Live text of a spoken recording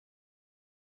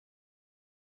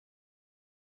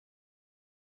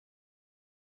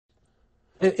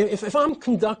If I'm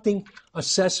conducting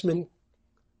assessment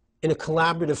in a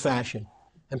collaborative fashion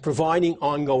and providing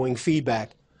ongoing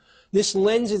feedback, this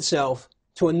lends itself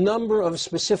to a number of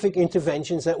specific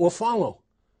interventions that will follow.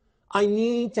 I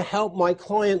need to help my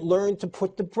client learn to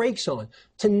put the brakes on,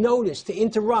 to notice, to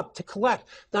interrupt, to collect.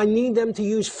 I need them to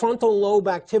use frontal lobe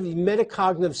activity,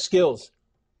 metacognitive skills.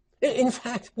 In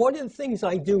fact, one of the things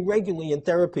I do regularly in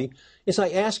therapy is I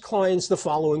ask clients the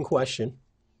following question.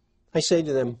 I say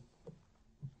to them,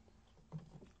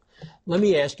 let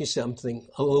me ask you something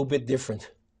a little bit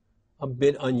different, a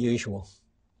bit unusual.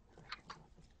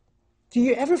 Do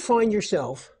you ever find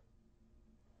yourself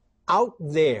out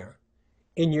there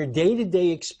in your day-to-day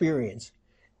experience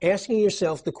asking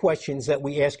yourself the questions that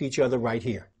we ask each other right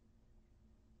here?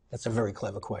 That's a very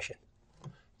clever question.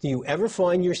 Do you ever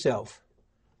find yourself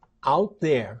out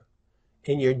there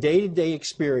in your day-to-day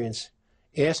experience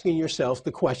asking yourself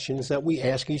the questions that we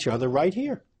ask each other right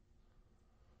here?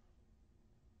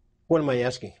 What am I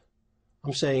asking?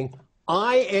 I'm saying,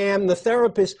 I am the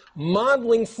therapist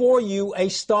modeling for you a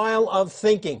style of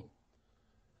thinking.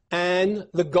 And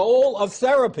the goal of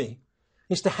therapy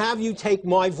is to have you take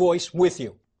my voice with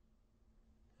you,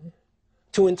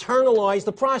 to internalize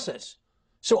the process.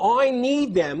 So I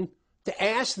need them to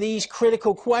ask these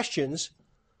critical questions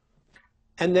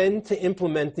and then to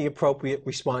implement the appropriate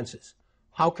responses.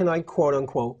 How can I, quote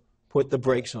unquote, put the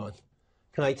brakes on?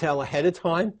 Can I tell ahead of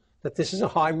time that this is a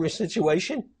high-risk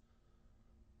situation?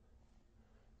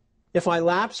 If I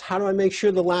lapse, how do I make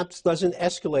sure the lapse doesn't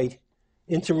escalate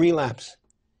into relapse?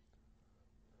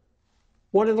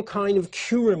 What are the kind of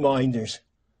cue reminders?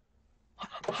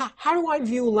 How do I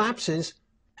view lapses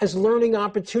as learning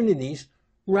opportunities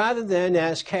rather than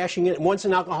as cashing in? Once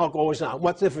an alcoholic, always not.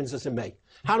 What difference does it make?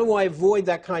 How do I avoid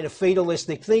that kind of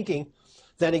fatalistic thinking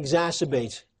that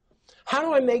exacerbates? How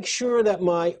do I make sure that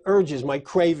my urges, my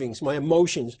cravings, my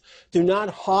emotions do not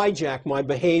hijack my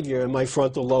behavior and my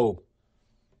frontal lobe?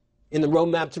 In the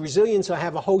Roadmap to Resilience, I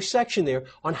have a whole section there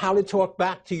on how to talk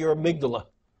back to your amygdala.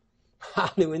 How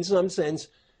to, in some sense,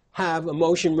 have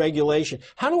emotion regulation.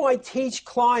 How do I teach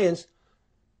clients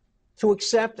to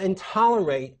accept and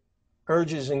tolerate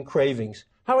urges and cravings?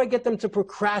 How do I get them to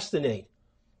procrastinate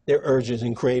their urges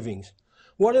and cravings?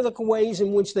 What are the ways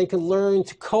in which they can learn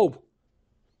to cope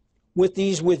with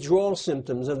these withdrawal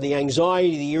symptoms of the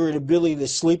anxiety, the irritability, the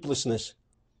sleeplessness?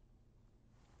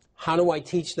 How do I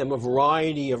teach them a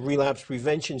variety of relapse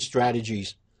prevention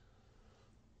strategies?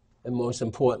 And most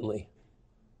importantly,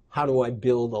 how do I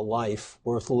build a life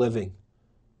worth living?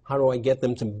 How do I get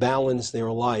them to balance their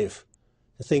life,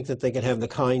 to think that they can have the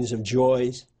kinds of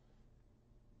joys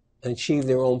and achieve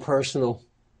their own personal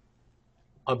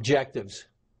objectives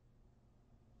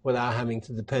without having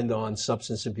to depend on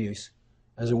substance abuse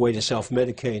as a way to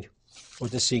self-medicate or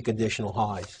to seek additional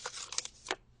highs?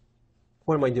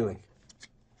 What am I doing?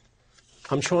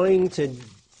 I'm trying to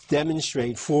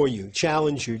demonstrate for you,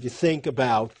 challenge you to think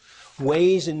about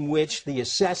ways in which the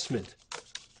assessment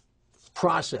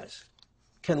process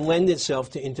can lend itself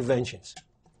to interventions.